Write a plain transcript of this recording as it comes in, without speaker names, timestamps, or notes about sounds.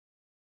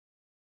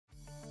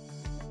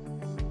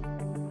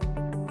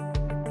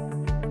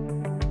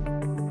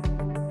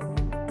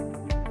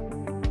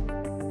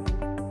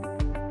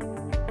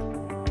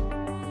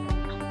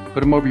Put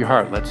them over your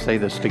heart. Let's say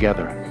this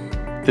together.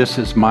 This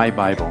is my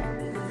Bible.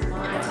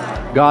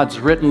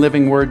 God's written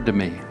living word to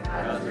me.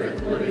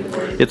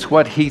 It's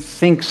what He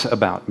thinks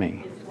about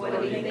me.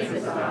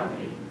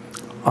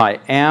 I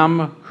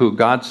am who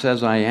God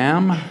says I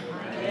am.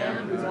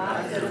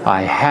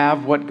 I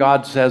have what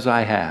God says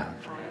I have.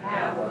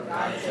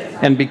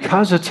 And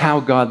because it's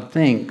how God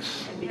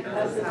thinks,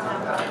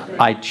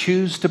 I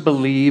choose to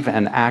believe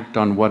and act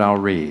on what I'll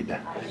read.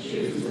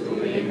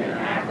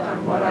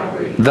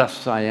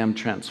 Thus I am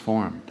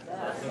transformed.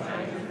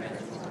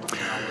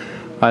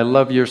 I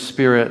love your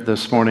spirit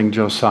this morning,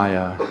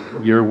 Josiah.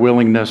 Your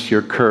willingness,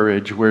 your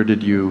courage. Where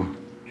did you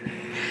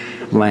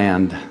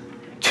land?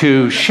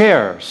 To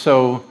share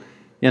so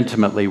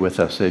intimately with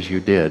us as you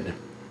did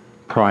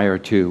prior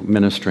to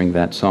ministering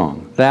that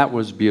song. That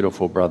was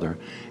beautiful, brother,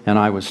 and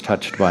I was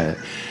touched by it.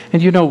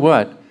 And you know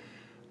what?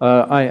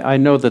 I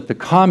know that the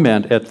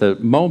comment at the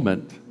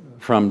moment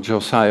from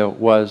Josiah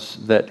was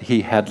that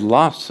he had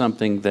lost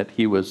something that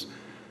he was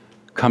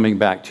coming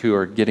back to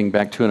or getting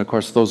back to, and of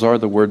course those are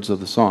the words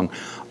of the song.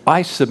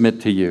 I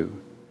submit to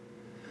you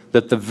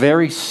that the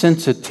very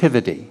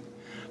sensitivity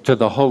to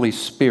the Holy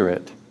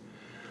Spirit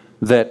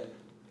that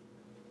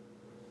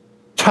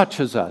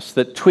touches us,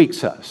 that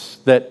tweaks us,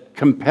 that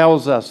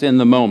compels us in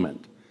the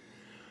moment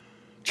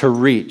to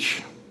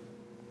reach,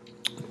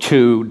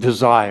 to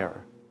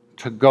desire,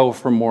 to go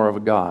for more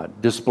of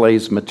God,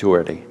 displays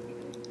maturity.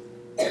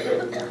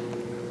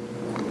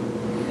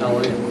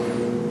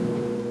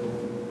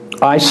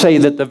 I say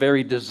that the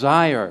very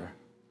desire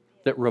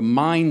that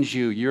reminds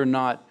you you're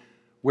not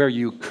where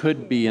you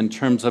could be in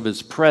terms of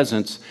His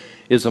presence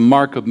is a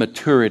mark of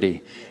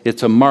maturity.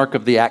 It's a mark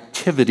of the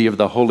activity of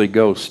the Holy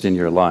Ghost in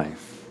your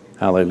life.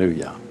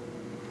 Hallelujah.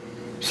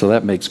 So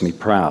that makes me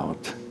proud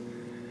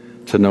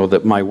to know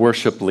that my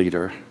worship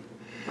leader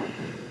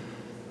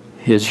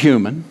is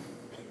human,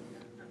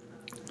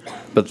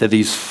 but that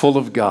he's full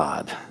of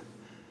God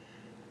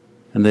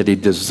and that he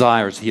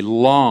desires, he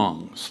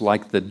longs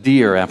like the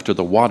deer after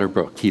the water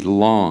brook. He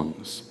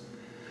longs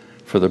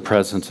for the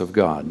presence of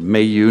God.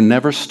 May you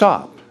never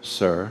stop,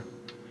 sir.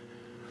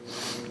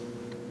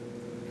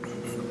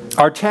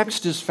 Our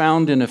text is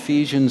found in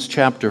Ephesians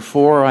chapter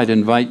 4. I'd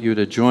invite you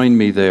to join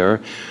me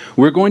there.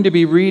 We're going to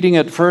be reading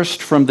it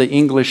first from the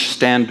English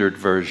Standard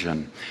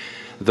Version.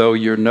 Though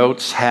your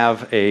notes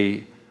have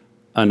an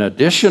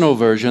additional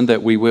version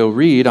that we will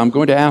read, I'm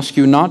going to ask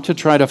you not to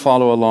try to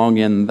follow along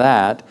in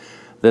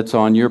that's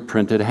on your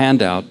printed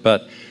handout,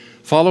 but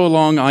follow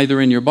along either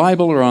in your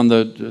Bible or on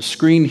the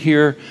screen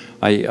here.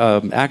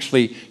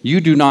 Actually, you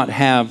do not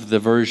have the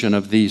version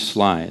of these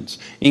slides.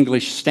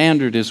 English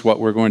Standard is what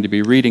we're going to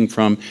be reading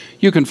from.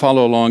 You can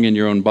follow along in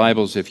your own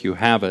Bibles if you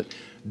have it.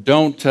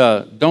 Don't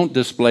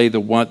display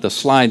the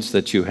slides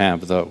that you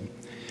have, though.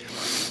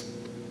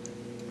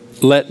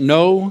 Let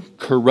no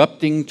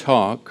corrupting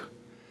talk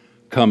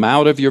come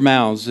out of your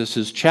mouths. This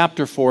is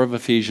chapter 4 of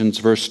Ephesians,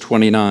 verse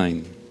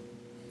 29.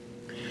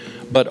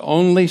 But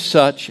only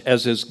such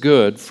as is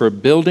good for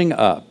building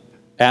up,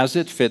 as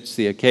it fits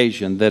the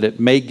occasion, that it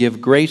may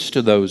give grace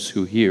to those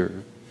who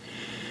hear.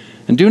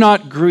 And do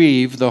not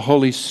grieve the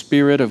Holy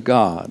Spirit of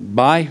God,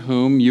 by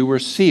whom you were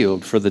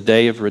sealed for the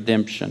day of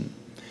redemption.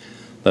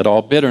 Let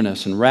all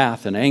bitterness and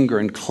wrath and anger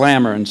and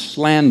clamor and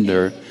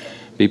slander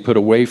be put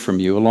away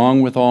from you,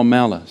 along with all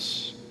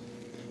malice.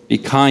 Be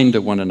kind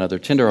to one another,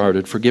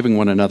 tenderhearted, forgiving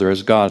one another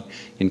as God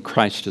in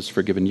Christ has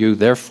forgiven you.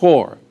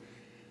 Therefore,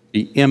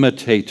 be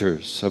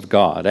imitators of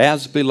God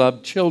as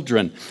beloved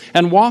children,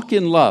 and walk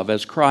in love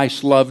as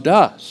Christ loved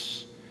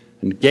us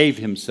and gave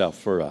Himself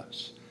for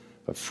us,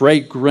 a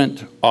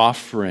fragrant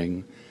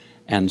offering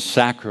and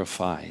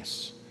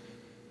sacrifice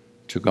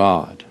to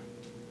God.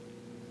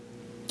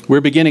 We're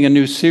beginning a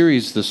new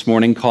series this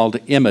morning called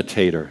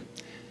Imitator,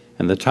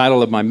 and the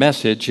title of my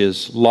message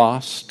is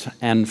Lost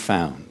and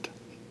Found.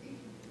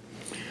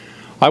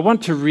 I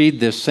want to read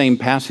this same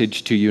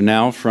passage to you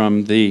now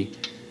from the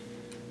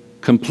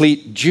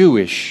Complete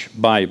Jewish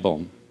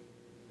Bible.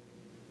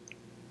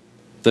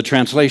 The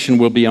translation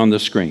will be on the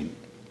screen.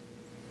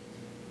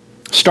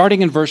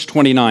 Starting in verse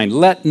 29,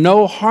 let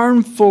no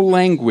harmful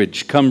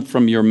language come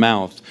from your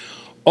mouth,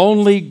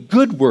 only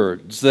good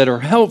words that are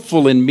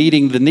helpful in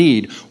meeting the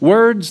need,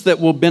 words that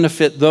will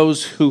benefit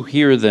those who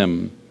hear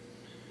them.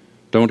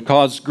 Don't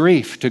cause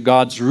grief to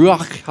God's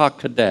Ruach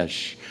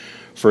HaKodesh,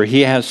 for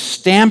He has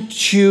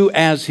stamped you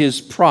as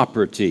His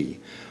property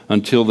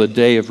until the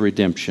day of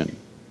redemption.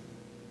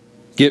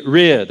 Get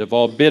rid of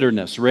all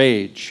bitterness,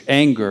 rage,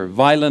 anger,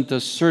 violent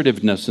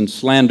assertiveness, and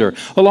slander,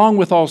 along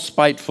with all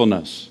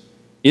spitefulness.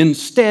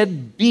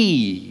 Instead,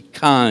 be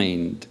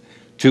kind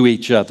to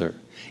each other.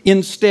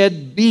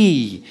 Instead,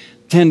 be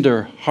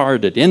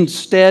tender-hearted.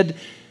 Instead,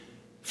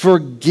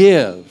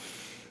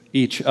 forgive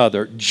each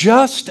other,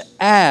 just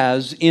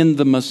as in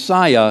the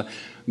Messiah,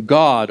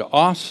 God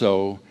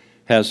also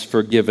has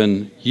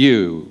forgiven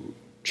you.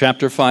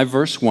 Chapter 5,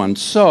 verse 1.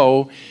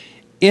 So,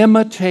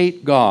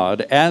 imitate God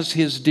as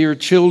His dear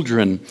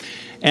children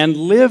and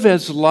live a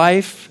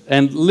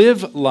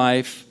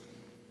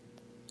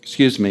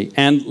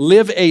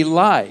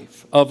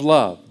life of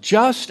love,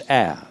 just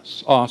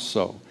as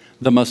also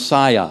the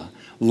Messiah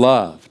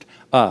loved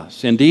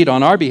us. Indeed,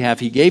 on our behalf,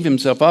 he gave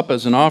himself up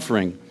as an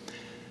offering,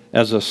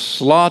 as a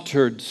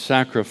slaughtered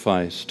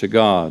sacrifice to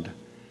God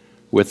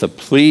with a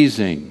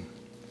pleasing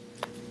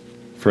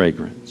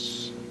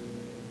fragrance.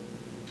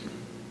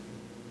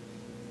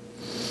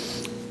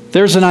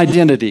 There's an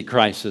identity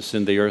crisis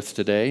in the earth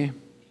today.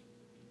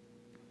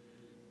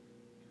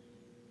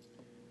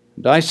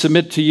 And I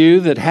submit to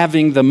you that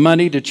having the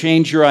money to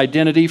change your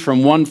identity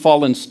from one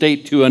fallen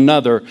state to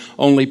another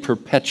only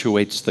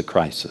perpetuates the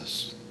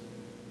crisis.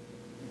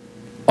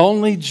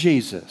 Only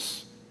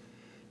Jesus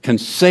can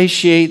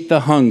satiate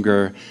the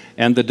hunger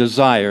and the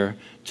desire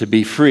to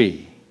be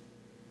free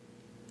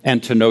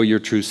and to know your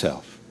true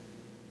self.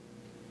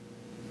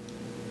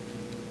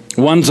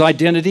 One's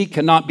identity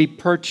cannot be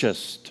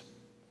purchased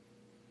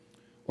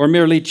or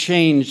merely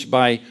changed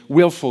by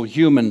willful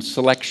human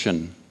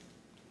selection.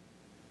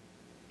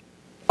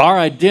 Our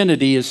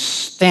identity is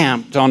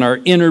stamped on our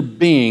inner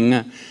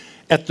being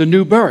at the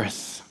new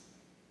birth,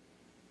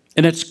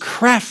 and it's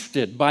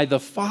crafted by the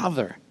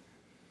Father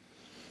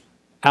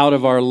out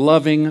of our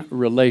loving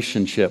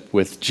relationship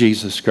with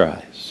Jesus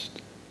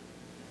Christ.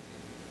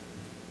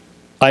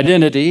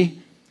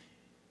 Identity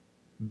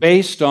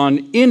based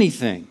on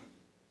anything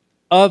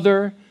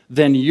other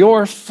than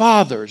your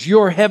Father's,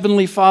 your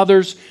Heavenly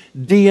Father's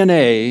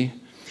DNA,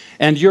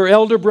 and your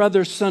elder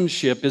brother's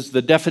sonship is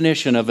the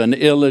definition of an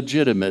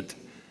illegitimate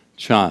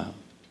child.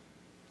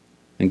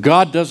 And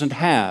God doesn't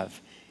have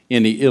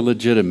any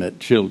illegitimate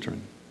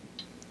children.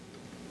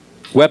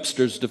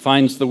 Webster's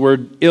defines the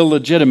word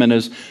illegitimate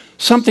as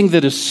something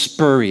that is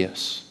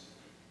spurious,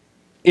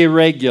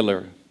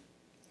 irregular,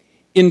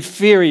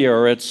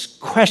 inferior, or it's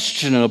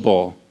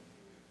questionable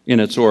in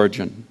its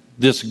origin.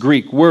 This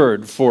Greek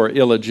word for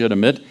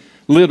illegitimate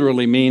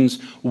literally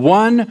means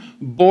one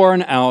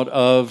born out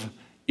of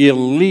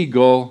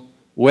illegal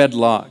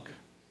wedlock,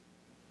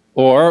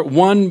 or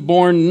one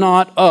born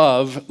not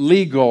of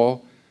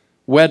legal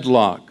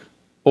wedlock,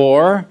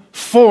 or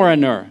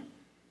foreigner.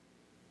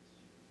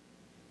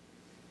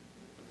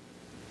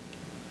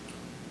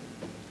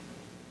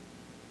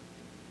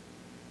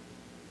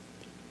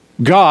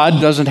 God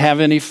doesn't have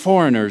any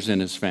foreigners in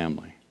his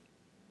family.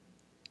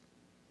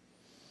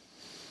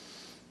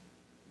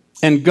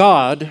 And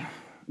God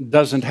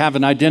doesn't have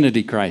an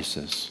identity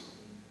crisis.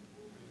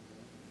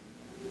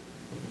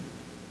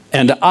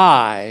 And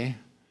I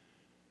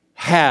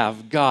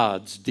have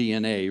God's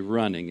DNA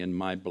running in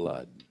my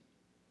blood.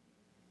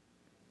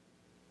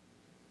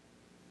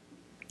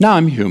 Now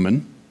I'm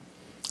human.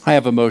 I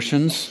have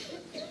emotions.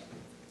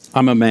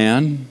 I'm a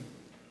man.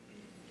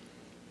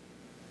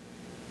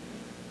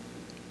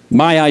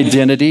 My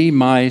identity,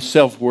 my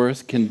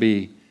self-worth can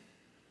be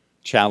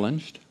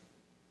challenged.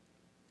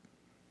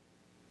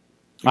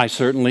 I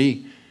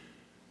certainly,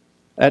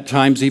 at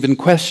times, even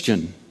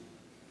question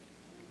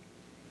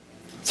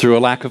through a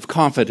lack of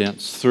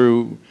confidence,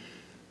 through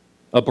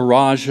a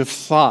barrage of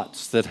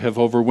thoughts that have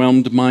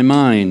overwhelmed my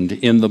mind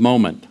in the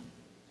moment.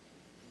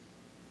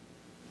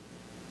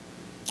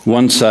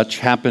 One such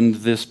happened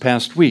this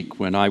past week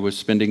when I was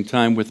spending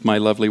time with my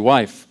lovely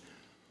wife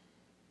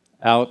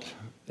out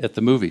at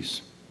the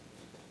movies.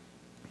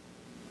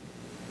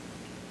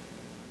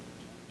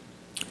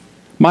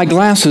 My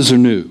glasses are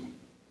new.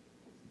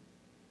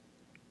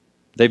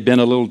 They've been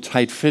a little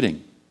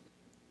tight-fitting.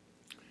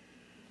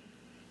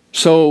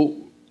 So,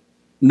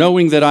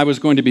 knowing that I was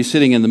going to be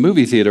sitting in the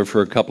movie theater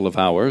for a couple of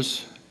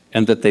hours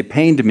and that they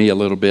pained me a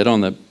little bit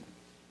on the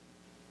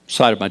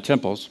side of my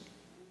temples,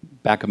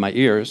 back of my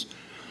ears,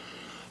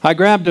 I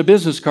grabbed a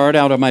business card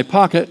out of my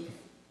pocket,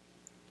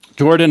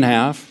 tore it in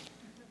half,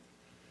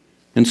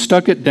 and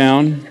stuck it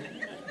down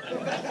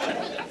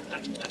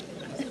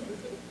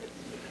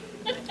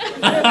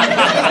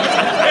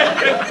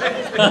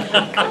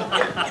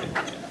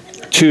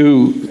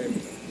to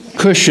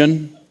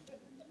cushion.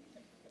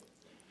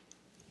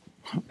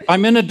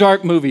 I'm in a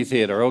dark movie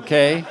theater,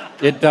 okay?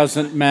 It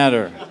doesn't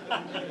matter.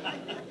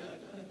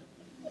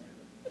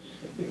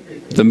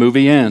 The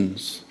movie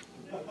ends.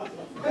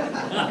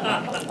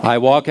 I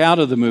walk out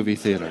of the movie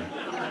theater.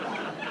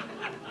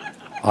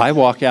 I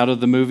walk out of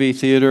the movie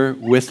theater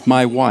with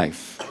my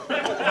wife.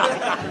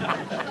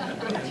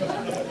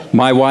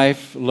 My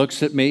wife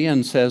looks at me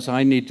and says,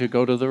 "I need to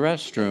go to the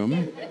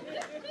restroom."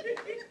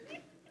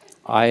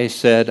 I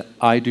said,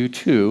 "I do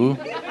too.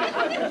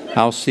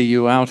 I'll see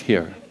you out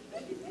here."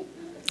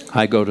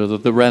 I go to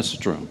the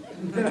restroom.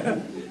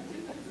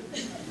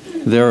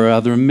 There are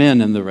other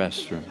men in the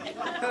restroom.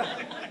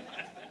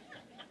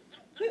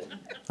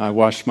 I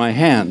wash my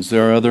hands.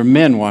 There are other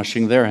men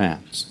washing their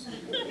hands.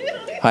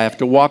 I have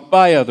to walk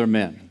by other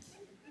men.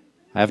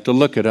 I have to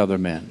look at other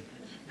men.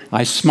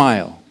 I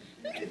smile.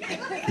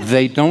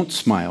 They don't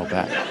smile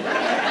back.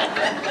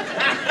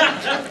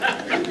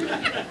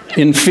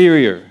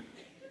 Inferior.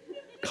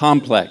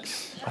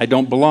 Complex. I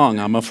don't belong.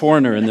 I'm a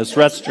foreigner in this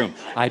restroom.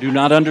 I do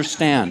not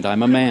understand.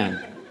 I'm a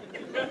man.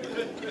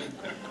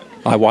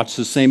 I watched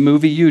the same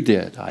movie you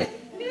did. I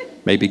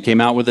maybe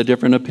came out with a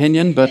different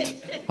opinion, but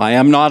I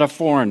am not a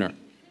foreigner.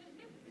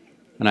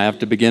 and I have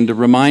to begin to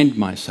remind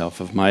myself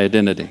of my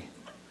identity.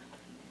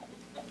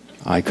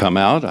 I come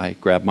out, I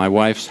grab my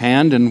wife's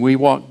hand, and we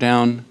walk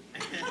down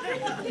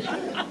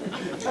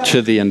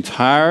to the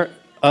entire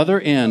other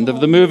end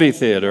of the movie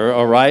theater,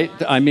 all right?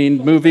 I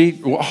mean,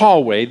 the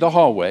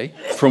hallway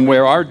from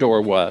where our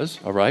door was,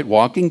 all right?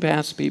 Walking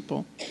past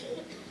people.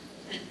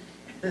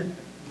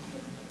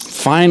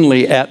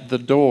 Finally, at the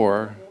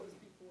door,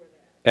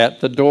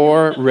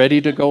 ready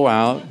to go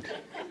out,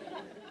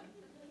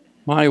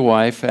 my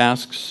wife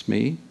asks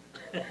me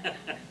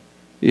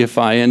if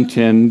I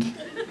intend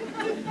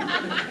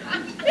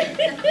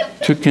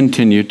to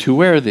continue to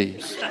wear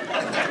these.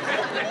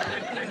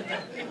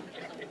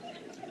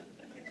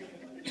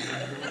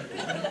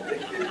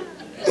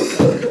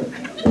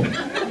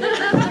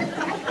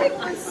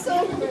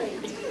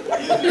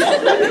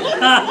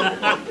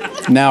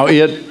 Now,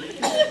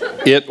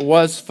 it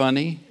was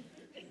funny.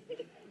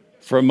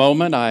 For a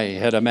moment, I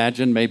had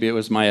imagined maybe it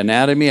was my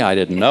anatomy. I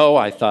didn't know.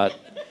 I thought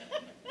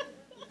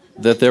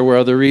that there were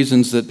other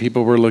reasons that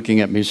people were looking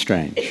at me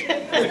strange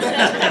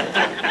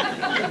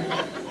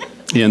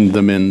in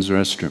the men's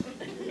restroom.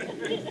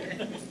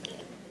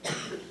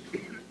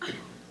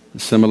 A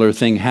similar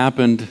thing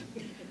happened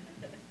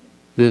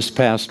this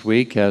past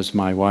week as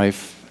my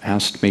wife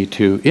asked me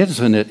to.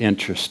 Isn't it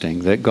interesting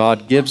that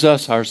God gives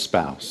us our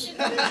spouse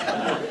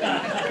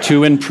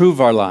to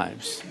improve our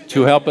lives,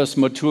 to help us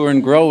mature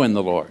and grow in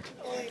the Lord?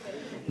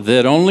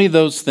 That only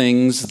those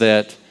things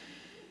that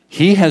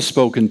He has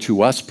spoken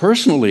to us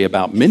personally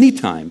about many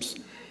times,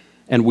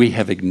 and we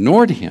have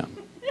ignored Him,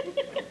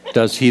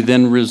 does He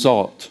then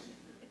resort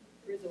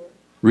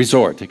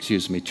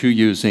to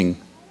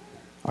using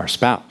our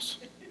spouse.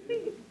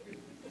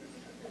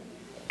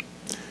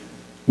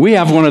 We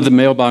have one of the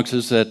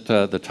mailboxes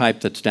the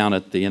type that's down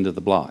at the end of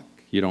the block.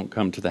 You don't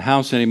come to the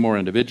house anymore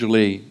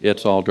individually.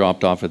 It's all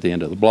dropped off at the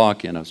end of the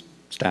block in a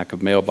stack of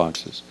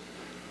mailboxes.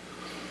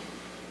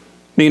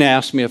 Nina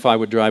asked me if I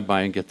would drive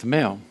by and get the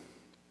mail.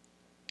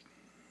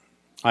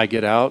 I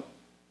get out.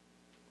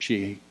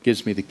 She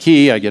gives me the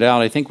key. I get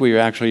out. I think we were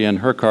actually in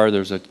her car.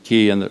 There's a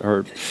key in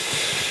her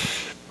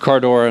car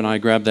door, and I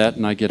grab that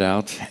and I get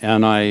out.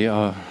 And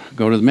I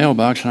go to the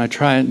mailbox and I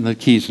try it, and the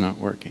key's not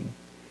working.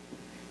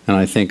 And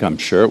I think, I'm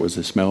sure it was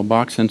this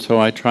mailbox, and so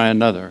I try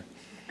another.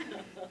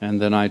 And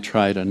then I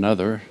tried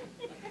another.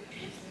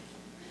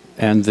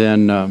 And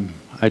then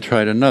I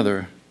tried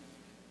another.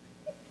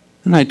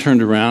 And I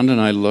turned around and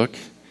I look,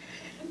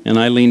 and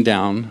I lean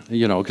down,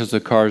 because the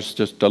car's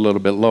just a little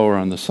bit lower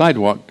on the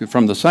sidewalk,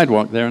 from the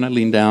sidewalk there, and I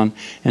lean down,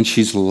 and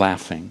she's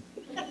laughing.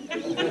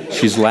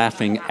 She's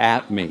laughing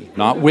at me,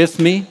 not with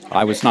me.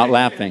 I was not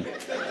laughing.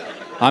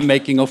 I'm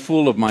making a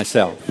fool of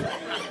myself.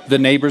 The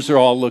neighbors are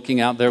all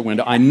looking out their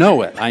window. I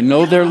know it. I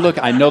know they're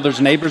looking. I know there's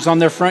neighbors on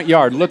their front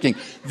yard looking.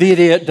 The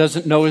idiot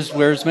doesn't know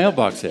where his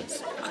mailbox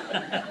is.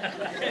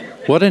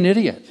 What an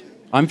idiot.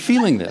 I'm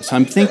feeling this.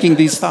 I'm thinking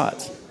these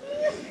thoughts.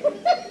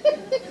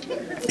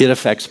 It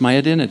affects my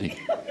identity.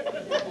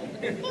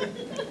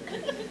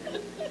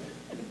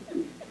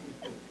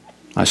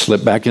 I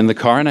slip back in the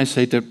car and I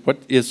say to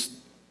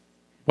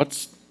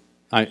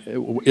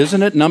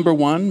isn't it number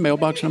one,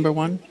 mailbox number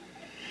one?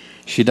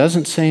 She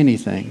doesn't say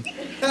anything.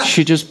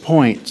 She just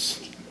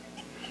points.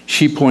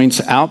 She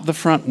points out the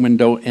front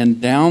window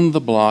and down the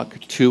block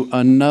to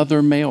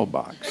another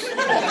mailbox.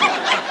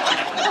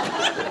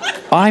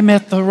 I'm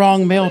at the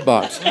wrong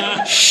mailbox.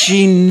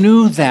 She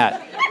knew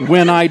that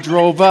when I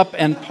drove up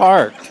and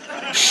parked.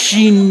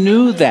 She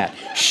knew that.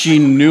 She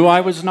knew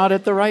I was not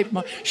at the right.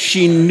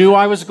 She knew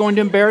I was going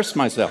to embarrass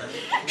myself.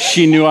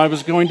 She knew I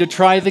was going to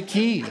try the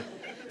key,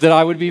 that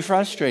I would be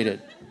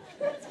frustrated,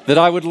 that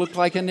I would look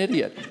like an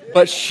idiot.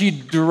 But she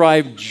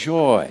derived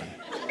joy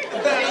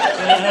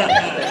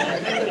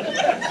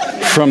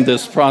from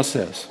this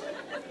process.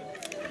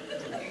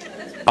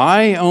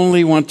 I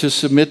only want to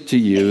submit to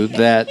you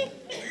that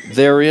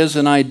there is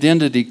an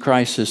identity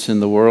crisis in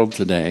the world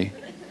today,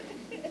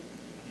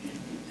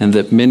 and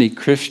that many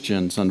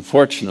Christians,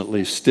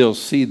 unfortunately, still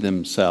see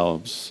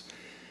themselves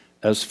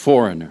as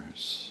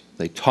foreigners.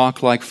 They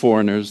talk like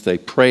foreigners, they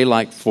pray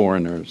like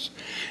foreigners,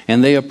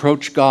 and they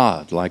approach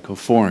God like a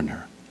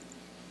foreigner.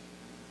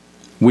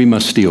 We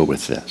must deal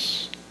with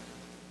this.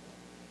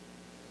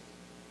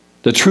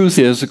 The truth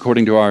is,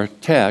 according to our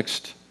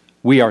text,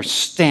 we are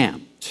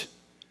stamped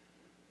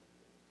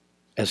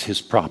as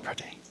His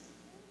property.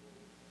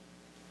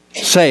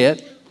 Say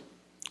it.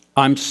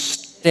 I'm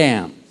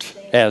stamped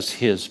as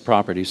His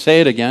property.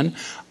 Say it again.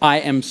 I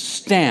am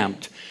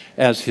stamped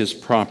as His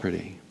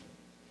property.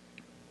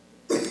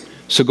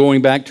 So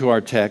going back to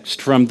our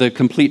text from the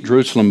Complete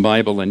Jerusalem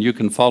Bible, and you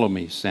can follow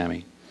me,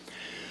 Sammy.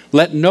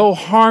 Let no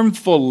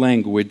harmful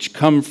language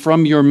come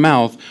from your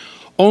mouth,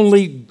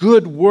 only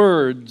good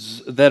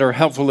words that are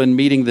helpful in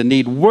meeting the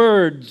need,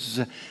 words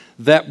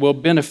that will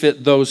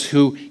benefit those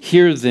who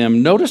hear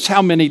them. Notice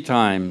how many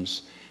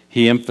times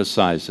he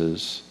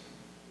emphasizes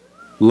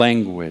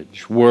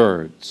language,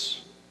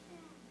 words.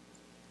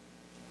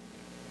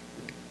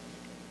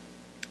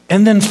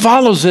 And then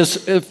follows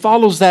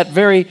that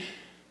very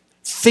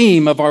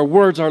theme of our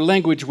words, our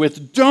language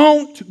with,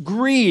 don't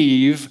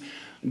grieve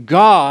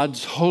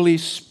God's Holy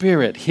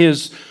Spirit,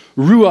 His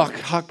Ruach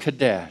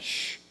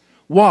HaKodesh.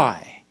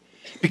 Why?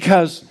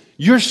 Because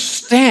you're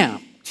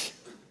stamped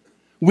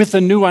with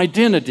a new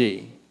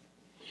identity.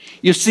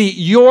 You see,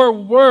 your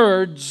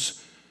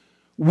words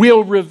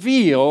will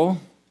reveal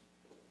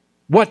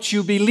what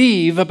you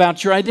believe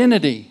about your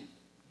identity.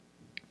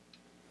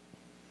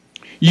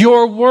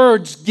 Your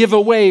words give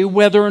away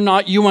whether or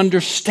not you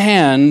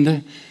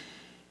understand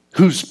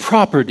whose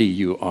property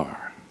you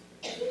are.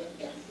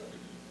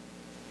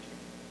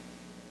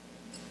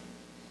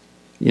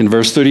 In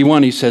verse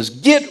 31, he says,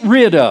 get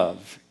rid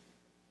of.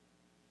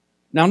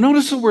 Now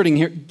notice the wording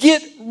here.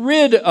 Get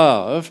rid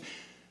of,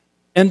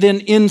 and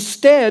then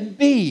instead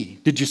be.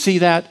 Did you see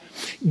that?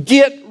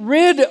 Get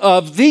rid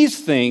of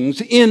these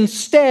things,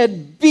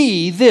 instead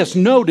be this.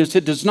 Notice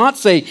it does not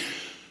say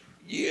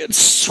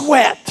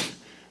sweat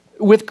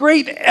with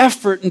great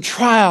effort and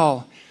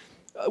trial.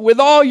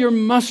 With all your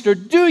muster,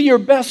 do your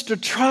best to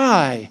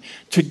try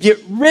to get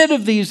rid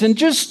of these and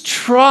just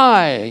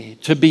try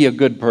to be a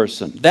good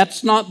person.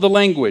 That's not the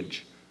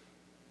language.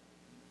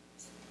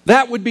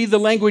 That would be the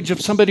language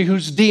of somebody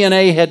whose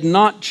DNA had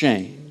not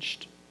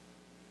changed.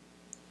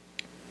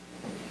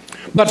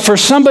 But for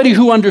somebody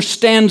who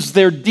understands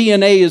their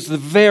DNA is the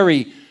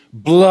very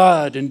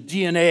blood and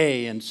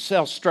DNA and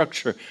cell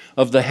structure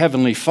of the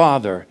Heavenly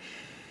Father,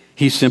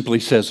 he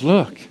simply says,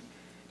 look,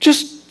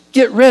 just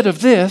get rid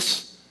of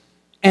this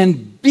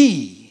and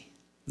be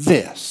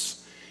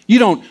this. You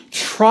don't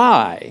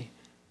try,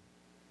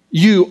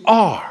 you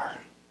are.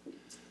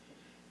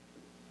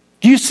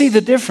 Do you see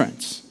the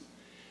difference?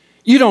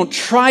 You don't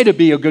try to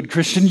be a good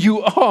Christian,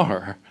 you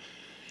are.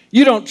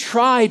 You don't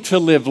try to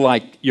live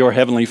like your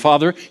Heavenly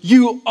Father,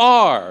 you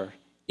are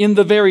in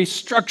the very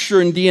structure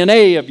and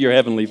DNA of your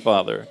Heavenly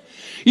Father.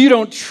 You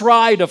don't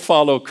try to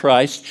follow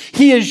Christ.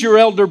 He is your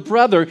elder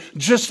brother,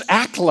 just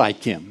act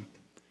like Him.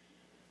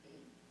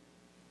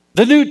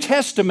 The New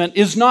Testament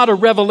is not a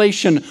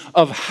revelation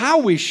of how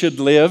we should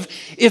live.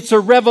 It's a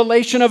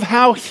revelation of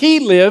how He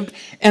lived,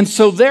 and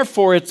so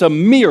therefore it's a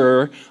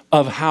mirror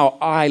of how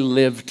I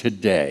live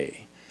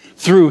today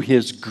through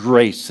His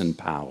grace and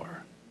power.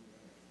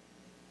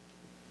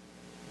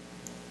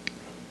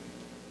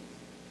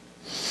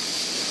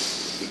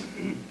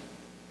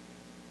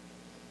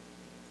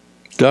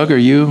 Doug, are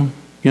you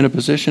in a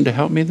position to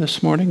help me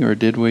this morning, or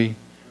did we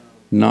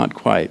not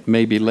quite?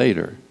 Maybe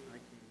later.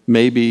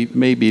 Maybe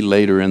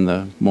later in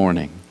the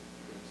morning.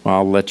 Well,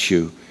 I'll let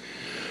you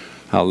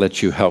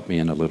help me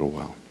in a little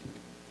while.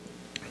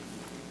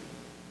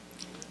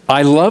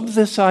 I love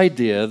this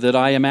idea that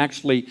I am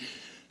actually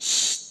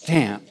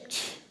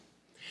stamped.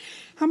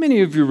 How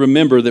many of you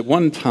remember that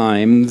one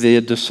time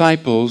the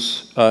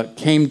disciples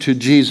came to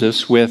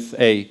Jesus with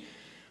a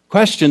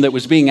question that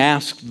was being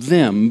asked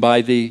them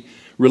by the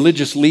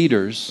religious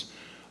leaders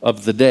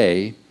of the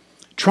day,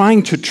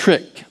 trying to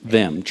trick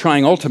them,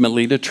 trying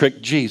ultimately to trick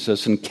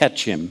Jesus and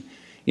catch Him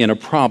in a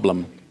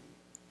problem.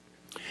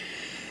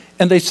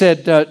 And they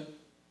said,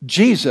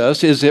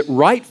 Jesus, is it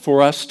right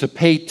for us to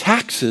pay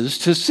taxes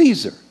to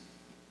Caesar?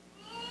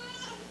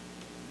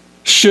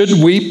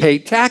 Should we pay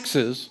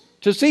taxes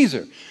to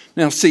Caesar?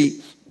 Now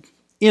see,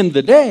 in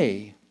the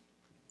day,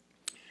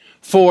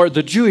 for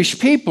the Jewish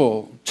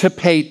people to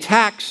pay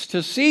tax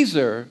to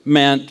Caesar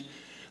meant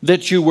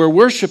that you were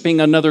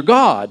worshiping another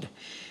god.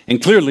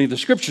 And clearly the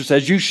scripture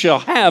says, you shall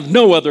have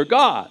no other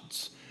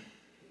gods.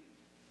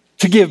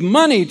 To give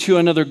money to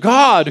another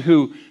god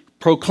who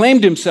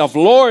proclaimed himself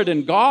Lord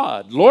and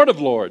God, Lord of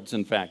Lords,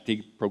 in fact,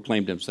 he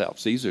proclaimed himself,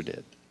 Caesar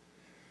did,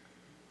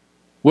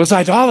 was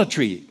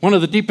idolatry. One of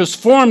the deepest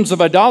forms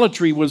of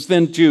idolatry was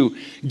then to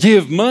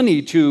give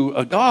money to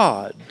a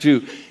god.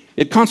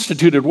 It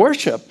constituted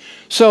worship.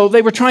 So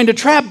they were trying to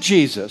trap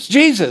Jesus.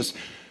 Jesus,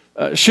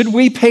 should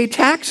we pay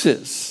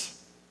taxes?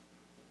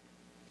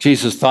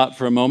 Jesus thought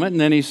for a moment,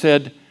 and then he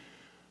said,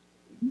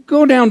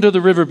 go down to the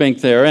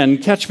riverbank there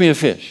and catch me a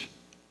fish.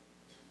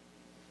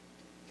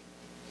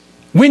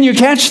 When you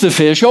catch the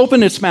fish,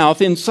 open its mouth.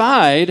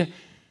 Inside,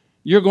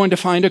 you're going to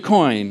find a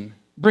coin.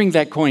 Bring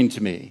that coin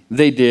to me.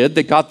 They did.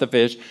 They caught the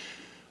fish,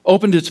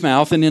 opened its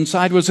mouth, and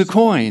inside was a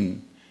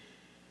coin.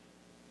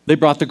 They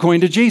brought the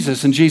coin to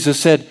Jesus, and Jesus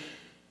said,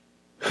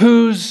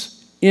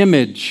 whose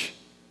image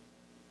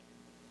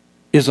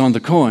is on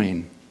the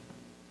coin?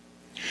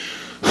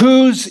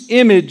 Whose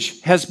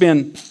image has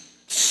been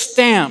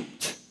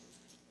stamped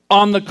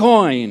on the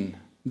coin?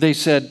 They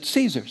said,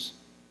 Caesar's.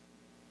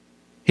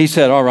 He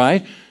said, all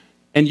right.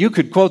 And you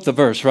could quote the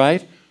verse,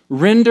 right?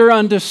 Render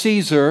unto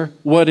Caesar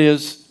what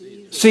is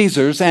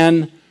Caesar's,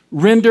 and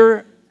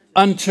render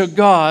unto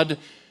God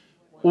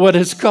what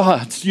is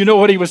God's. You know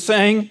what he was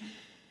saying?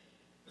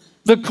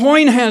 The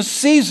coin has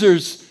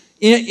Caesar's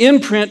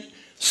imprint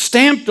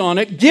stamped on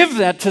it. Give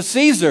that to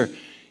Caesar.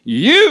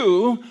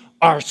 You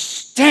are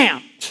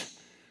stamped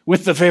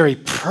with the very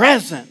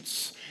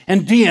presence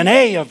and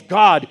DNA of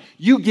God.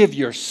 You give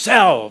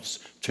yourselves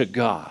to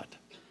God.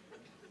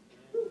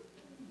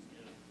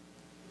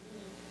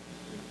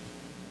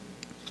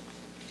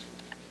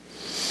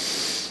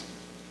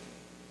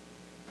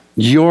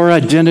 Your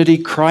identity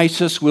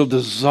crisis will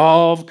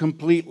dissolve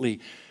completely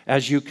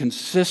as you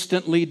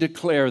consistently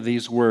declare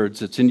these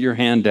words. It's in your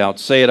handout.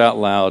 Say it out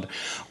loud.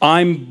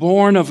 I'm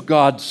born of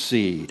God's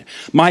seed.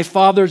 My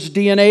Father's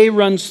DNA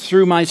runs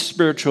through my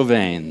spiritual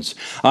veins.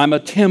 I'm a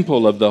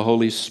temple of the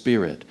Holy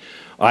Spirit.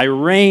 I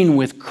reign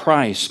with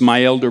Christ,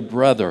 my elder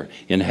brother,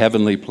 in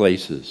heavenly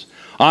places.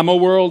 I'm a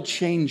world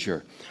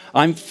changer.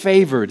 I'm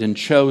favored and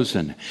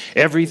chosen.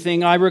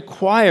 Everything I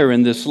require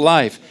in this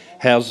life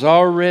has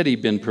already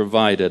been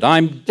provided.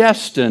 I'm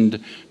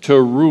destined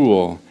to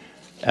rule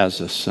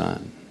as a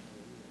son.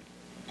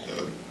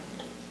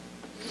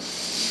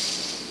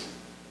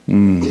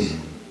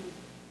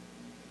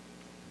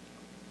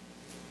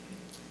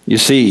 You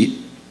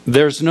see,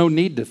 there's no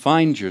need to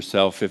find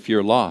yourself if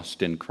you're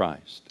lost in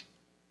Christ.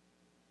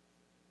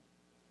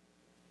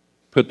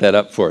 Put that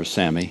up for us,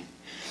 Sammy.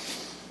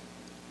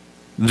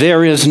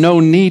 There is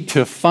no need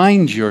to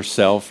find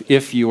yourself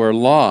if you are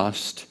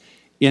lost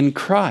in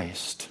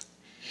Christ.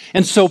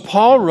 And so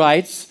Paul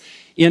writes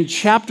in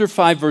chapter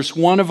 5, verse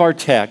 1 of our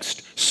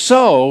text,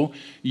 so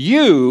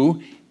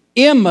you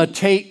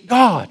imitate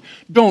God.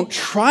 Don't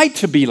try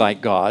to be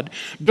like God.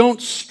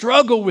 Don't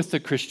struggle with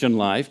the Christian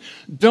life.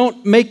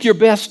 Don't make your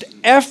best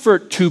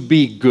effort to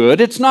be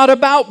good. It's not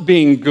about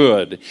being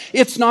good.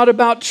 It's not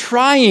about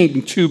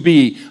trying to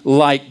be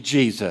like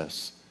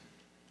Jesus.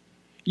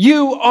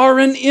 You are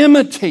an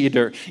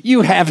imitator.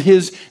 You have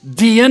his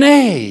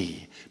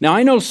DNA. Now,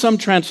 I know some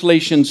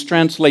translations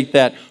translate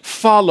that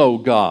follow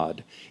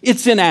God.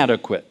 It's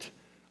inadequate.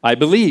 I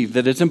believe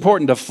that it's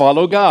important to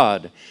follow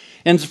God.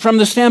 And from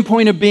the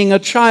standpoint of being a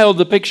child,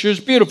 the picture is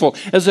beautiful.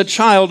 As a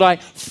child, I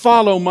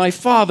follow my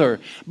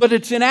father. But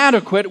it's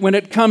inadequate when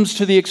it comes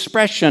to the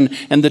expression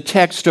and the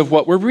text of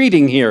what we're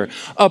reading here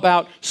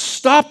about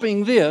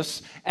stopping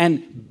this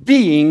and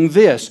being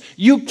this.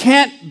 You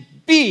can't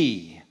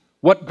be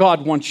what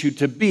God wants you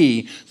to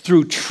be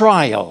through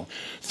trial,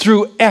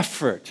 through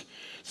effort,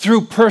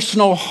 through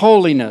personal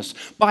holiness,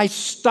 by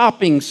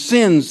stopping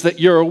sins that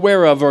you're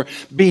aware of or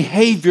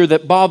behavior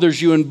that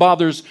bothers you and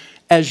bothers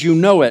as you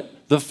know it,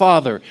 the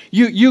Father.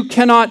 You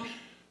cannot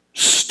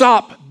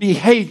stop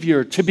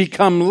behavior to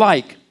become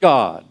like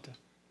God,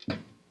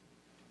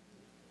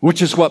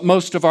 which is what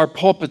most of our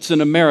pulpits in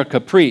America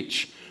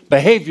preach.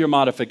 Behavior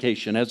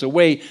modification as a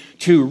way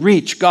to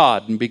reach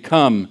God and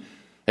become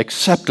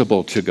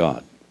acceptable to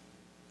God.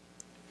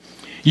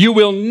 You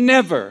will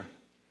never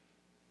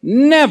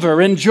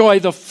enjoy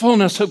the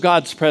fullness of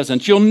God's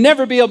presence. You'll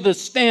never be able to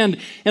stand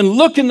and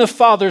look in the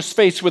Father's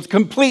face with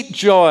complete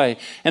joy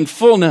and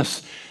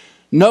fullness,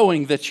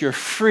 knowing that you're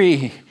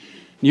free,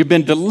 you've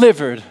been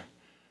delivered,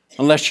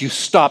 unless you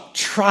stop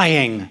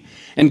trying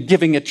and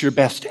giving it your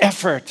best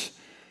effort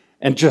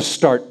and just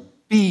start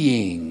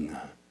being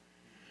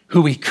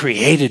who he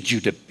created you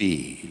to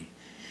be.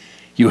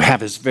 You have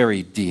his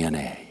very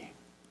DNA.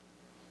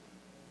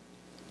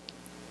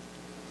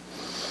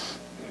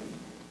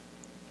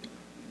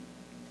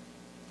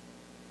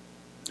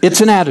 It's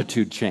an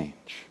attitude change.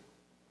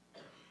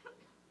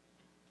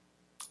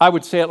 I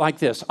would say it like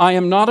this. I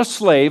am not a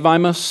slave,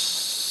 I'm a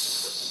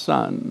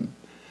son.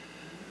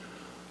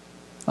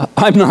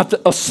 I'm not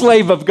a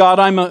slave of God,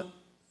 I'm a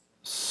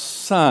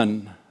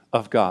son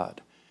of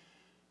God.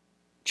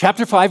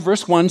 Chapter 5,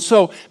 verse 1,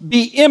 so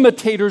be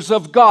imitators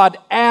of God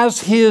as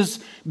his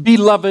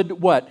beloved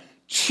what?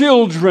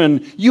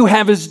 Children. You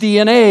have his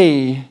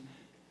DNA.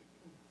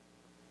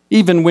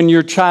 Even when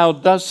your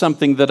child does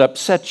something that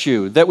upsets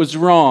you, that was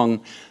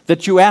wrong,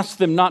 that you ask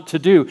them not to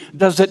do,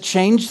 does it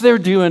change their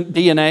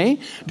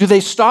DNA? Do they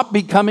stop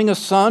becoming a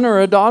son or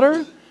a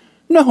daughter?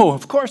 No,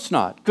 of course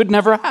not. Could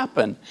never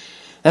happen.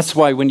 That's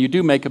why when you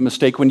do make a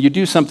mistake, when you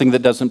do something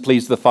that doesn't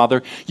please the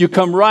Father, you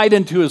come right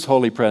into his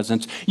holy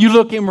presence. You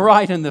look him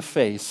right in the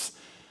face.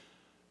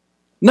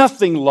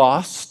 Nothing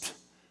lost.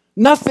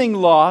 Nothing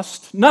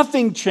lost.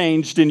 Nothing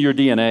changed in your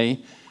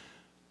DNA.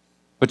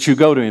 But you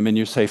go to him and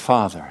you say,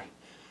 Father,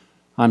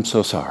 I'm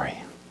so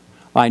sorry.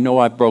 I know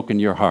I've broken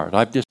your heart.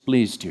 I've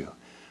displeased you.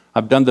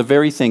 I've done the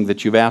very thing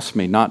that you've asked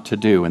me not to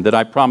do and that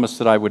I promised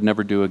that I would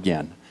never do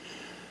again.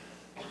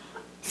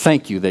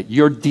 Thank you that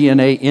your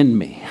DNA in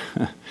me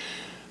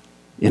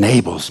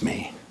enables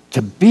me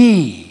to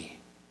be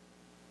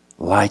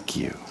like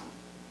you.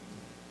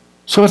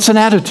 So it's an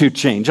attitude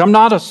change. I'm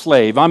not a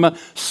slave. I'm a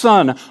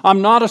son.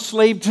 I'm not a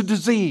slave to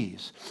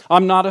disease.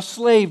 I'm not a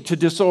slave to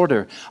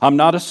disorder. I'm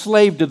not a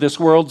slave to this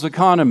world's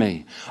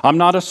economy. I'm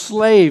not a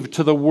slave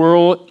to the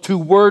world, to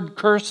word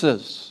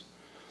curses.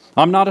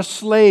 I'm not a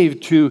slave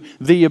to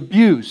the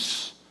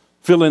abuse,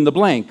 fill in the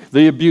blank,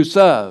 the abuse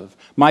of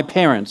my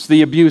parents,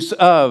 the abuse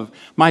of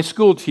my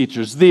school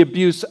teachers, the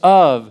abuse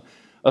of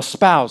a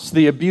spouse,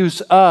 the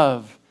abuse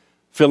of,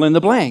 fill in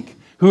the blank.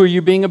 Who are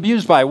you being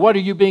abused by? What are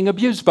you being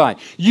abused by?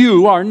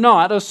 You are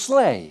not a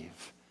slave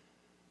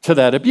to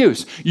that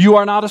abuse. You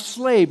are not a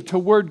slave to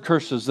word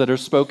curses that are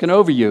spoken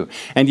over you.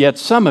 And yet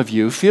some of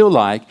you feel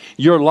like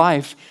your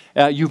life,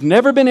 you've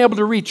never been able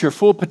to reach your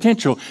full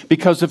potential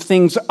because of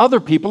things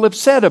other people have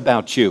said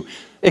about you.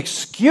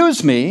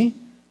 Excuse me,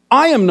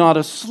 I am not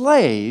a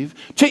slave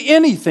to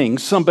anything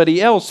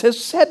somebody else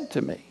has said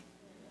to me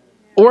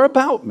or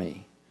about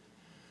me.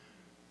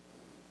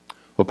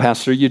 Well,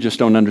 Pastor, you just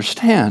don't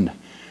understand.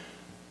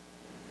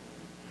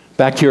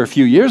 Back here a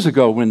few years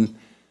ago when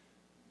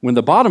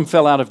the bottom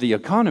fell out of the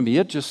economy,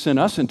 it just sent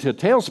us into a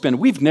tailspin.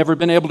 We've never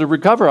been able to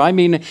recover. I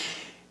mean,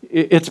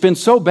 it's been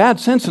so bad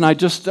since, and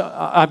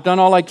I've done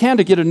all I can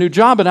to get a new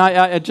job, and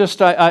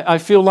I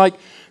feel like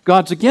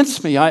God's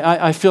against me.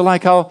 I feel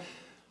like I'll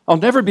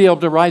never be able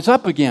to rise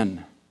up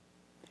again.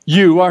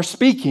 You are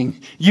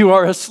speaking. You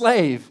are a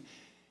slave.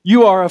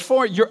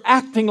 You're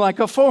acting like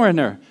a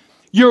foreigner.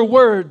 Your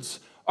words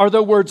are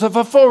the words of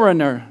a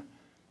foreigner.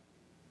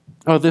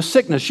 Oh, this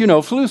sickness,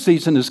 flu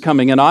season is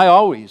coming, and I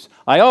always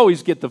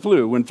get the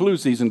flu when flu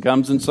season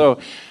comes, and so,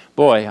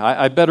 boy,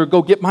 I better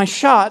go get my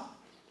shot.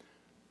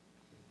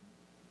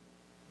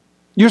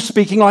 You're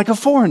speaking like a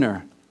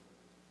foreigner.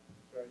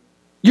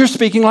 You're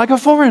speaking like a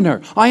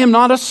foreigner. I am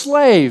not a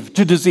slave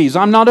to disease.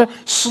 I'm not a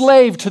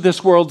slave to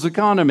this world's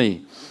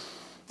economy.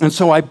 And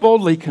so I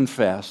boldly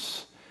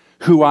confess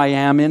who I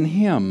am in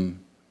Him.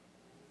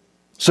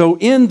 So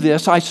in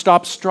this, I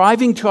stop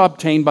striving to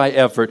obtain by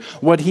effort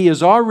what He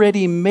has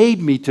already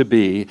made me to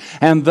be,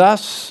 and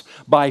thus,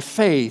 by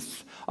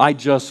faith, I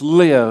just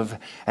live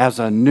as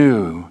a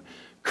new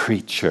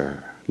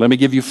creature. Let me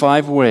give you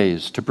 5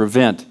 ways to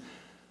prevent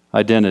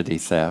identity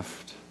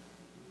theft.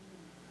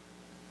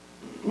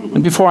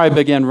 And before I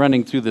begin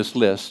running through this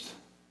list,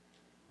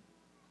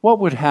 what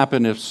would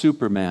happen if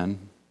Superman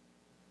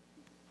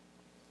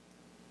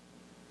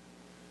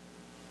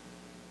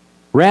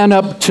ran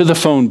up to the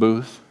phone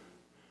booth,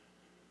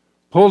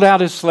 pulled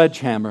out his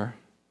sledgehammer,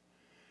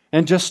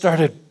 and just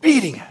started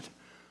beating it?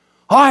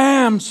 I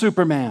am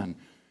Superman.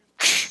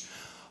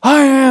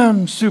 I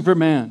am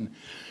Superman.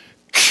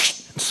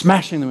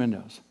 Smashing the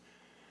windows.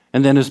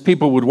 And then as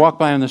people would walk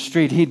by on the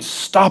street, he'd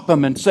stop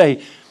them and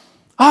say,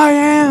 I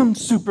am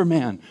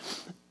Superman.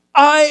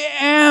 I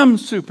am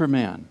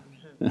Superman.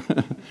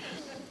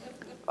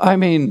 I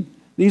mean,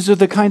 these are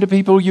the kind of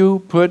people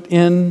you put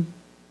in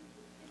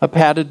a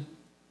padded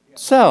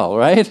cell,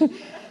 right?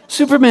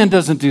 Superman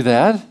doesn't do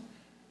that.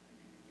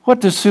 What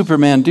does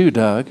Superman do,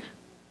 Doug?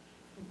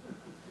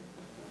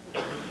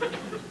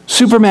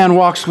 Superman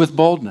walks with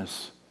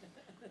boldness.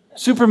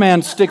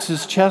 Superman sticks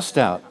his chest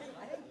out.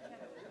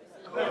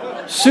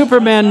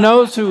 Superman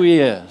knows who he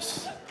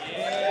is.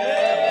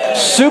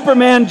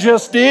 Superman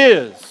just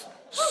is.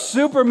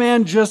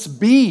 Superman just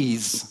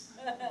bees.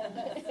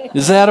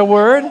 Is that a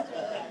word?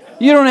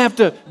 You don't have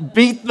to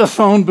beat the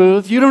phone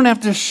booth. You don't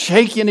have to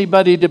shake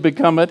anybody to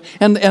become it.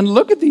 And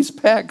look at these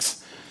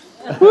pecs.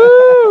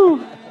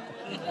 Woo!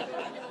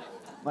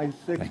 My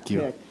Thank you.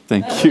 six-pack.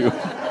 Thank you.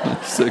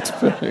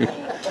 6-pack.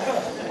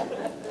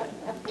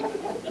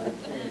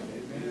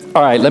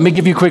 All right, let me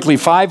give you quickly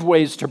 5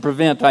 ways to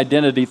prevent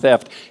identity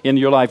theft in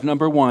your life.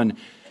 Number 1,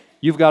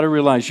 you've got to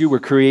realize you were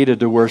created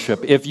to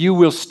worship. If you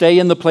will stay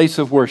in the place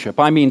of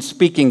worship, I mean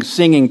speaking,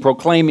 singing,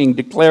 proclaiming,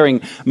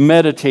 declaring,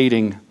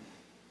 meditating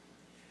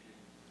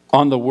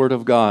on the Word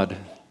of God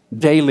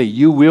daily,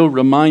 you will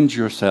remind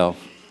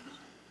yourself.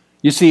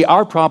 You see,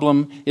 our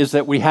problem is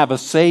that we have a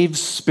saved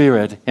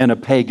spirit and a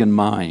pagan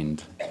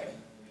mind.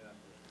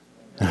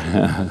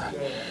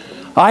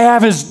 I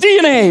have His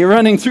DNA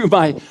running through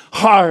my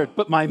heart,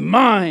 but my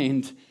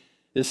mind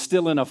is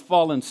still in a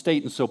fallen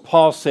state. And so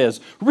Paul says,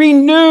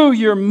 renew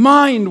your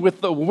mind with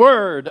the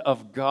Word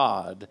of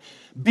God.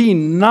 Be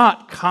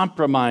not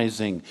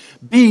compromising.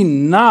 Be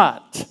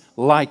not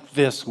like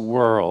this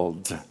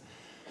world,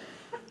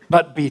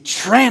 but be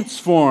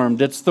transformed.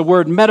 It's the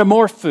word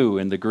metamorpho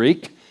in the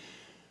Greek.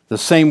 The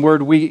same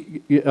word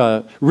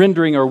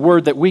rendering or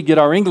word that we get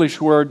our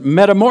English word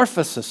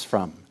metamorphosis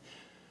from.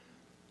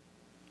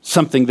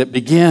 Something that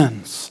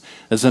begins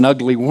as an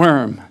ugly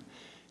worm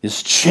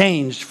is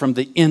changed from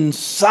the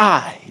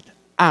inside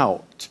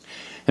out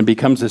and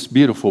becomes this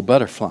beautiful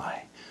butterfly.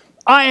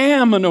 I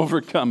am an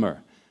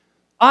overcomer.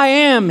 I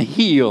am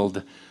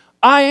healed.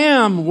 I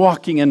am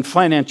walking in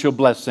financial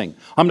blessing.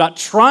 I'm not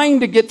trying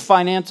to get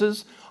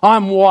finances.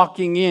 I'm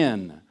walking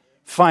in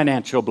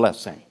financial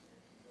blessing.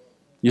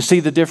 You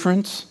see the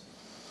difference?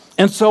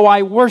 And so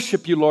I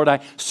worship you, Lord. I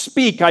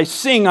speak, I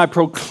sing, I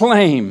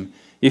proclaim.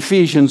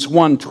 Ephesians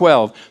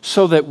 1:12,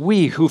 so that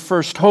we who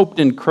first hoped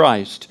in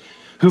Christ,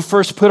 who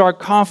first put our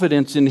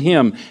confidence in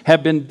Him,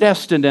 have been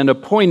destined and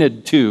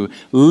appointed to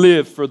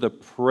live for the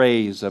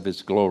praise of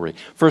His glory.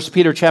 1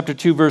 Peter chapter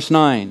 2, verse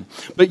 9,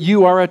 but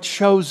you are a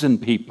chosen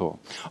people,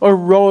 a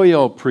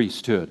royal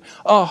priesthood,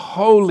 a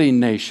holy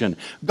nation,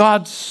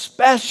 God's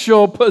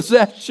special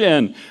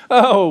possession.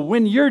 Oh,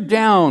 when you're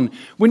down,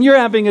 when you're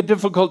having a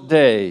difficult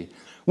day,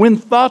 when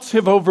thoughts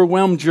have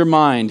overwhelmed your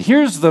mind,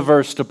 here's the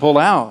verse to pull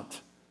out.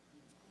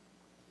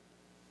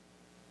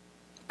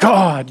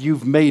 God,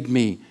 you've made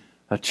me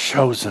a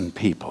chosen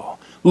people.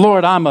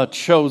 Lord, I'm a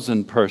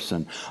chosen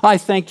person. I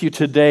thank you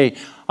today,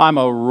 I'm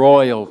a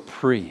royal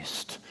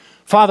priest.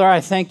 Father, I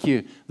thank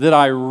you that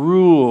I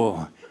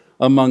rule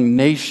among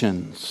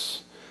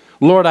nations.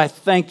 Lord, I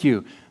thank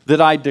you that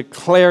I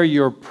declare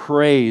your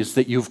praise,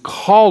 that you've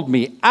called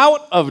me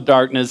out of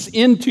darkness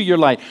into your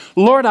light.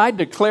 Lord, I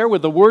declare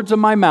with the words of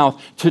my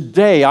mouth,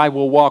 today I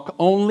will walk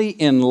only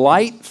in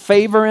light,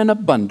 favor, and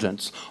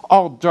abundance.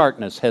 All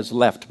darkness has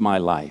left my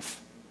life.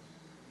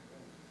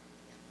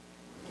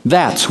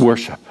 That's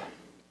worship.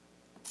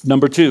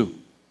 Number 2,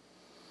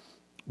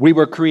 we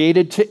were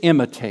created to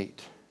imitate.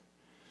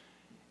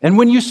 And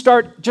when you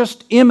start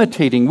just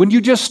imitating, when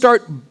you just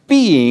start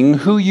being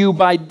who you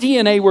by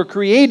DNA were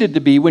created to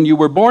be when you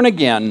were born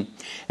again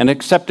and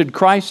accepted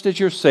Christ as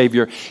your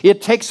Savior,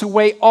 it takes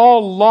away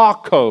all law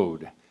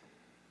code.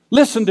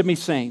 Listen to me,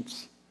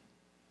 saints.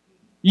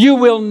 You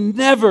will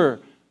never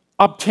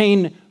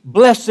obtain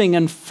blessing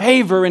and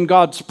favor in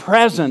God's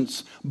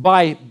presence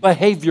by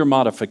behavior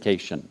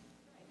modification.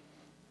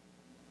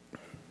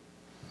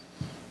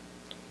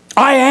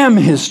 I am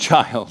His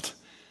child.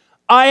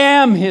 I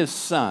am His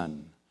son.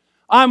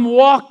 I'm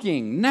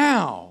walking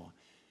now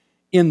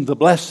in the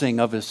blessing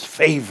of His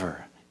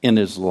favor, in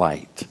His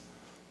light.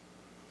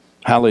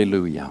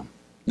 Hallelujah.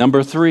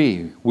 Number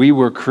 3, we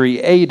were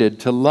created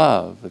to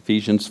love.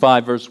 Ephesians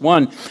 5, verse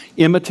 1,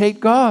 imitate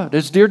God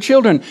as dear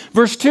children.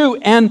 Verse 2,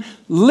 and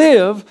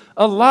live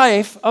a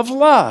life of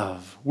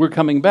love. We're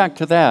coming back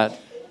to that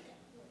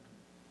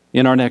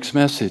in our next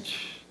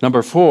message.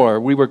 Number 4,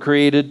 we were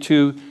created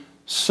to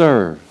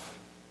serve.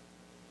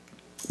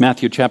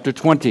 Matthew chapter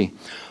 20,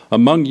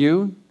 among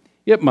you,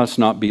 it must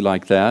not be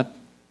like that.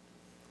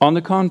 On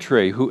the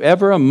contrary,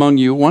 whoever among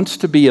you wants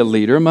to be a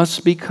leader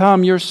must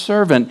become your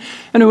servant,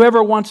 and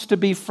whoever wants to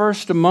be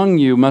first among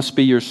you must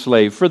be your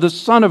slave. For the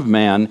Son of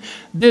Man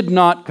did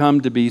not come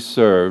to be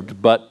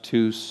served, but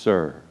to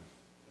serve,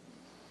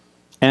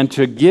 and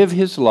to give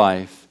His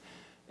life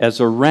as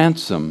a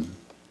ransom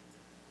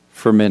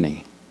for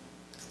many.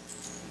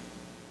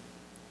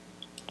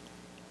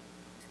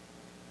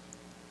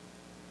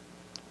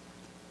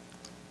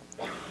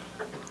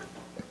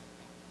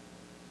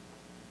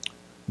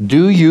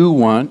 Do you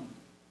want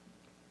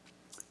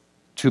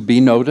to be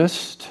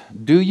noticed?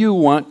 Do you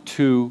want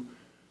to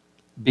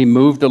be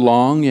moved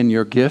along in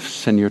your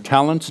gifts and your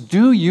talents?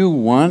 Do you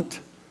want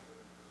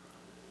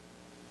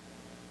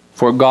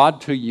for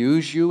God to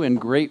use you in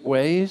great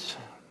ways?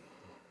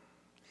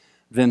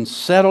 Then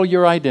settle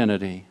your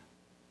identity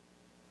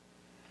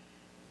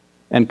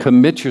and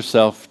commit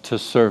yourself to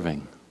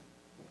serving.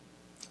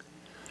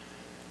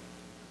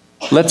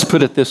 Let's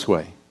put it this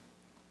way.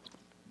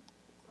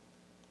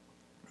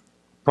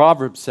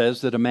 Proverbs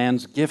says that a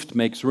man's gift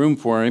makes room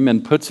for him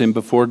and puts him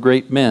before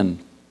great men.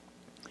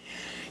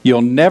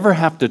 You'll never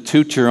have to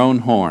toot your own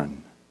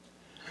horn.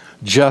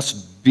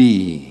 Just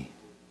be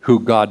who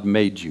God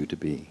made you to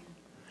be.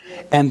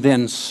 And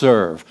then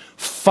serve.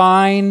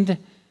 Find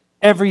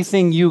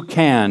everything you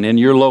can in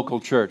your local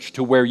church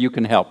to where you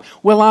can help.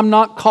 Well, I'm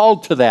not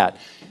called to that.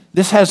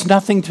 This has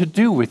nothing to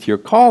do with your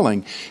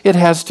calling. It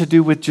has to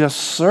do with just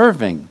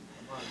serving.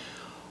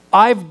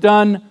 I've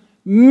done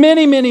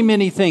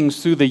many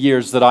things through the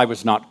years that I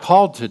was not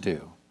called to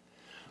do.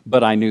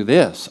 But I knew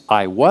this.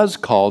 I was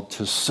called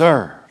to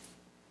serve.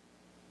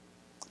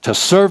 To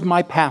serve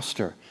my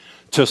pastor.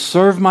 To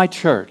serve my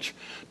church.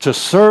 To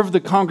serve the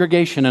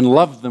congregation and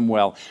love them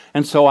well.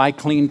 And so I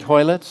cleaned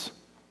toilets.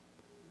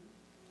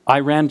 I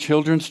ran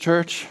children's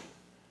church.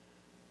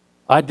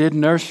 I did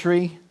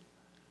nursery.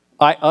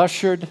 I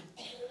ushered.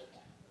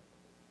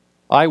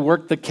 I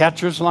worked the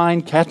catcher's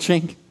line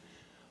catching.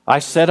 I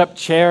set up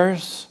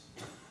chairs.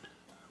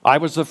 I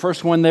was the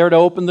first one there to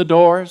open the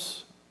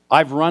doors.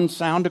 I've run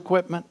sound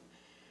equipment.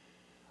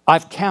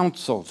 I've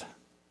counseled.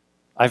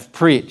 I've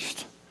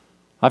preached.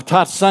 I've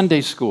taught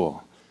Sunday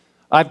school.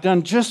 I've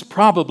done just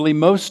probably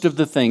most of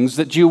the things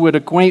that you would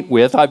acquaint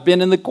with. I've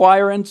been in the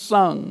choir and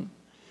sung.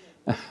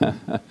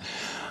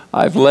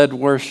 I've led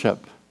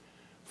worship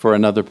for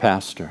another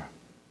pastor.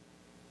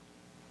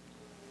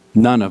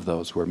 None of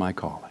those were my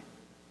calling.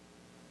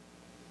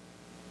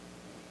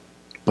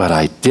 But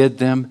I did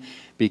them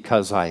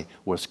because I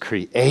was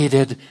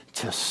created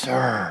to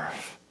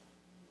serve.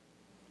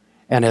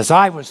 And as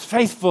I was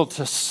faithful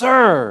to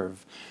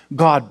serve,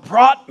 God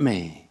brought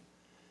me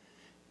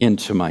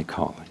into my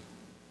calling.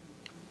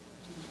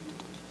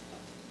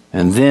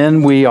 And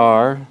then we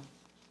are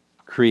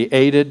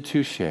created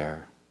to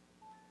share.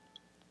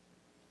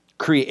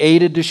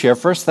 Created to share.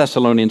 1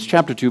 Thessalonians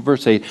chapter 2,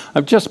 verse 8.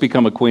 I've just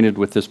become acquainted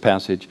with this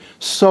passage.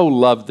 So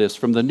love this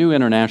from the New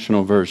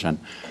International Version.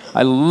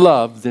 I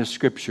love this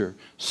scripture.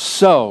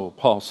 So,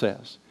 Paul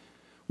says,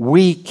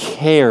 we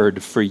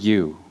cared for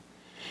you.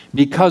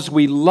 Because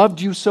we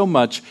loved you so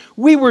much,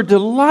 we were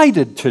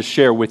delighted to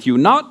share with you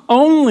not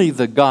only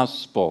the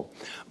gospel,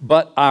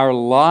 but our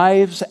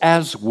lives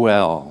as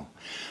well.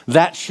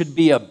 That should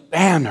be a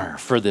banner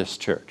for this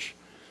church.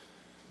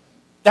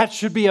 That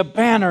should be a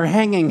banner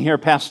hanging here,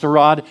 Pastor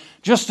Rod,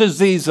 just as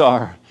these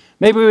are.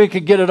 Maybe we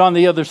could get it on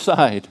the other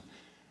side.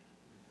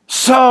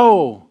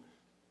 So,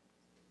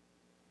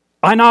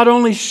 I not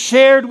only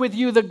shared with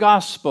you the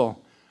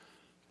gospel,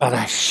 but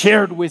I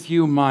shared with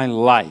you my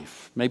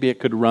life. Maybe it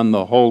could run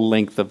the whole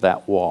length of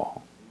that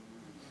wall.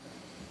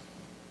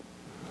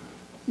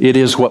 It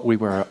is what we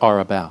are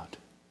about.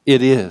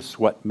 It is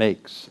what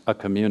makes a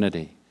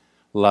community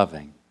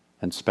loving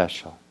and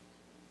special.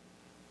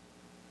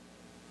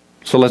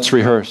 So let's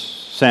rehearse.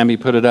 Sammy,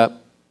 put it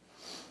up.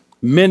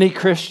 Many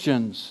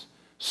Christians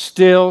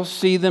still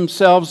see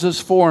themselves as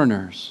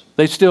foreigners.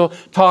 They still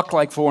talk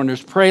like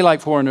foreigners, pray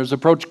like foreigners,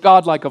 approach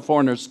God like a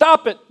foreigner.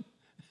 Stop it!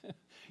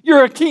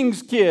 You're a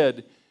king's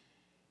kid.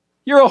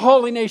 You're a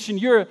holy nation.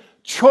 You're a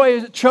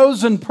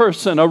chosen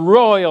person, a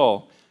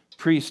royal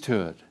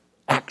priesthood.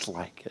 Act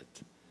like it.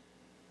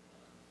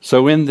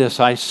 So in this,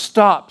 I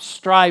stop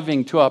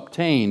striving to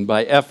obtain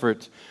by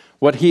effort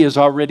what He has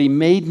already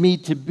made me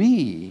to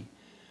be,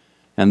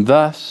 and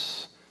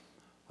thus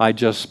I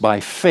just by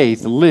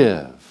faith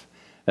live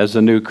as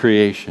a new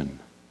creation.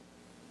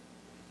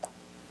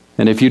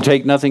 And if you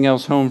take nothing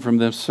else home from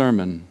this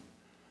sermon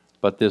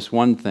but this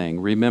one thing,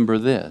 remember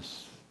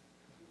this: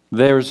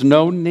 there's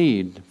no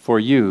need for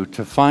you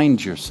to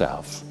find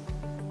yourself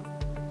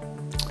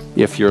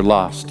if you're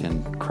lost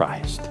in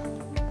Christ.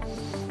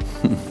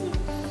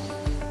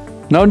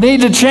 No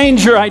need to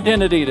change your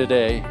identity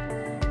today.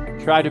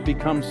 Try to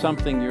become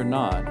something you're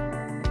not.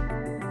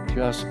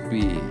 Just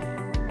be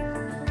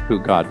who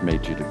God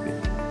made you to be.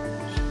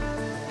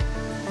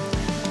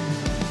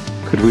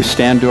 Could we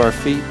stand to our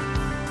feet?